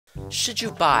Should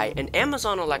you buy an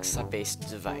Amazon Alexa-based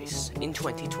device in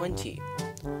 2020?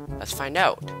 Let's find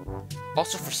out.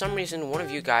 Also, for some reason, one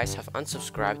of you guys have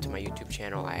unsubscribed to my YouTube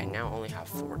channel. I now only have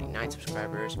 49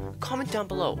 subscribers. Comment down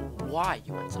below why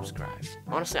you unsubscribed.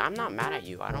 Honestly, I'm not mad at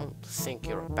you. I don't think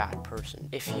you're a bad person.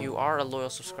 If you are a loyal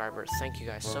subscriber, thank you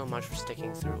guys so much for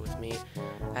sticking through with me.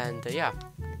 And yeah,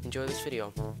 enjoy this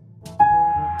video.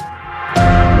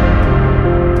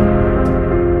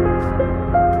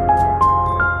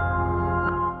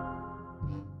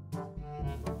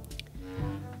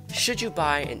 Should you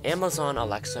buy an Amazon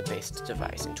Alexa-based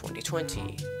device in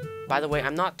 2020? By the way,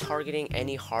 I'm not targeting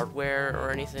any hardware or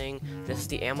anything. This is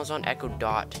the Amazon Echo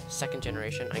Dot 2nd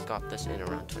generation. I got this in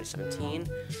around 2017.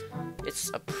 It's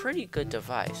a pretty good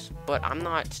device, but I'm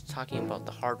not talking about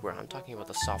the hardware, I'm talking about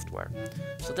the software.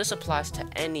 So this applies to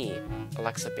any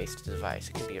Alexa-based device.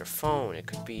 It could be your phone, it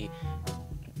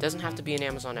doesn't have to be an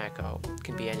Amazon Echo, it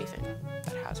can be anything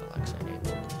that has Alexa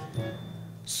enabled.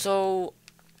 So,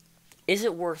 is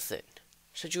it worth it?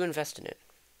 Should you invest in it?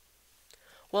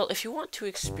 Well, if you want to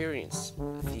experience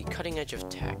the cutting edge of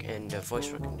tech and voice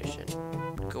recognition,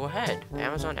 go ahead.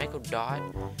 Amazon Echo Dot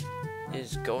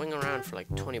is going around for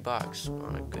like 20 bucks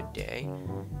on a good day,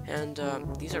 and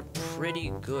these are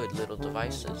pretty good little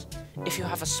devices. If you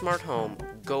have a smart home,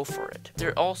 go for it.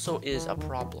 There also is a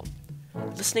problem.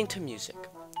 Listening to music.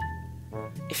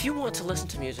 If you want to listen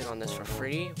to music on this for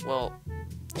free, well,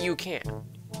 you can.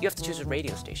 You have to choose a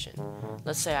radio station.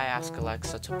 Let's say I ask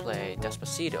Alexa to play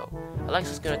Despacito.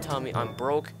 Alexa's gonna tell me I'm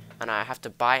broke and I have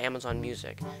to buy Amazon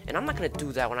Music. And I'm not gonna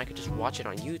do that when I could just watch it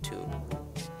on YouTube.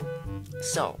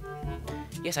 So,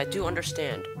 yes, I do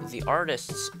understand the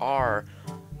artists are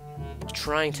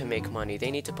trying to make money. They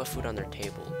need to put food on their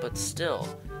table. But still,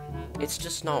 it's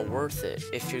just not worth it.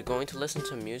 If you're going to listen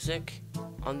to music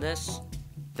on this,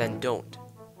 then don't.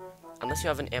 Unless you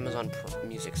have an Amazon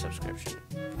Music subscription.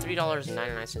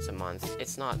 $3.99 a month,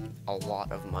 it's not a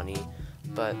lot of money,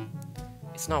 but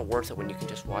it's not worth it when you can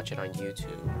just watch it on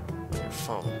YouTube on your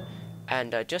phone.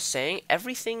 And just saying,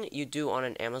 everything you do on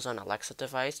an Amazon Alexa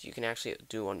device, you can actually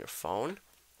do on your phone.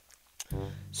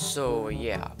 So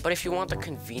yeah, but if you want the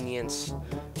convenience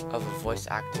of a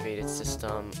voice-activated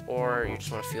system, or you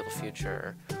just want to feel the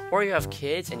future, or you have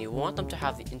kids and you want them to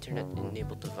have the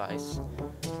internet-enabled device,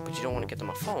 but you don't want to get them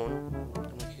a phone,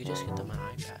 then you could just get them an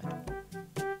iPad.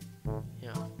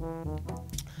 Yeah.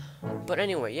 But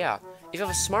anyway, yeah, if you have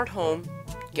a smart home,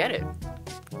 get it.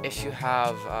 If you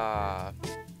have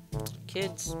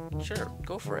kids, sure,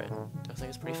 go for it. I think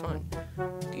it's pretty fun.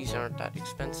 These aren't that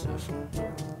expensive.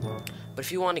 But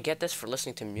if you want to get this for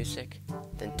listening to music,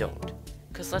 then don't.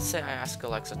 Because let's say I ask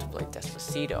Alexa to play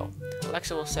Despacito.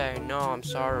 Alexa will say, no, I'm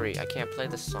sorry, I can't play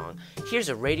this song. Here's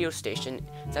a radio station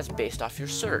that's based off your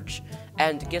search.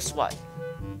 And guess what?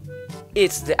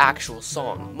 It's the actual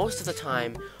song. Most of the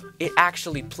time, it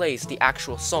actually plays the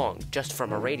actual song just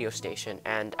from a radio station,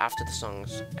 and after the song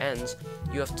ends,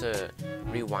 you have to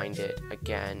rewind it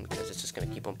again because it's just going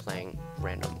to keep on playing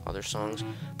random other songs.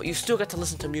 But you still get to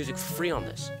listen to music for free on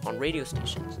this, on radio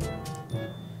stations.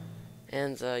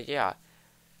 And yeah,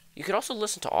 you could also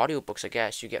listen to audiobooks, I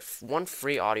guess. You get one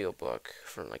free audiobook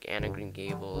from like Anna Green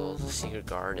Gables, The Secret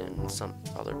Garden, and some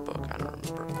other book, I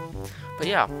don't remember. But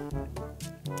yeah,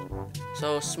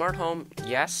 so smart home,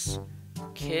 yes.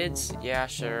 Kids, yeah,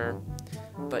 sure.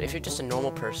 But if you're just a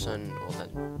normal person, well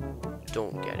then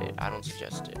don't get it. I don't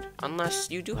suggest it. Unless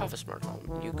you do have a smart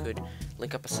home. You could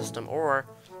link up a system, or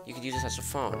you could use this as a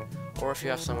phone. Or if you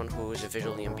have someone who is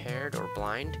visually impaired or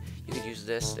blind, you could use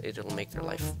this. It'll make their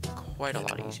life quite a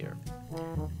lot easier.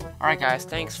 Alright guys,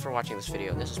 thanks for watching this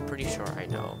video. This is pretty short, I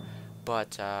know.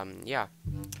 But yeah.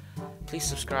 Please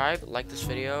subscribe, like this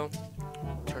video,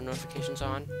 turn notifications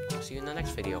on. I'll see you in the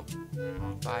next video.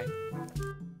 Bye.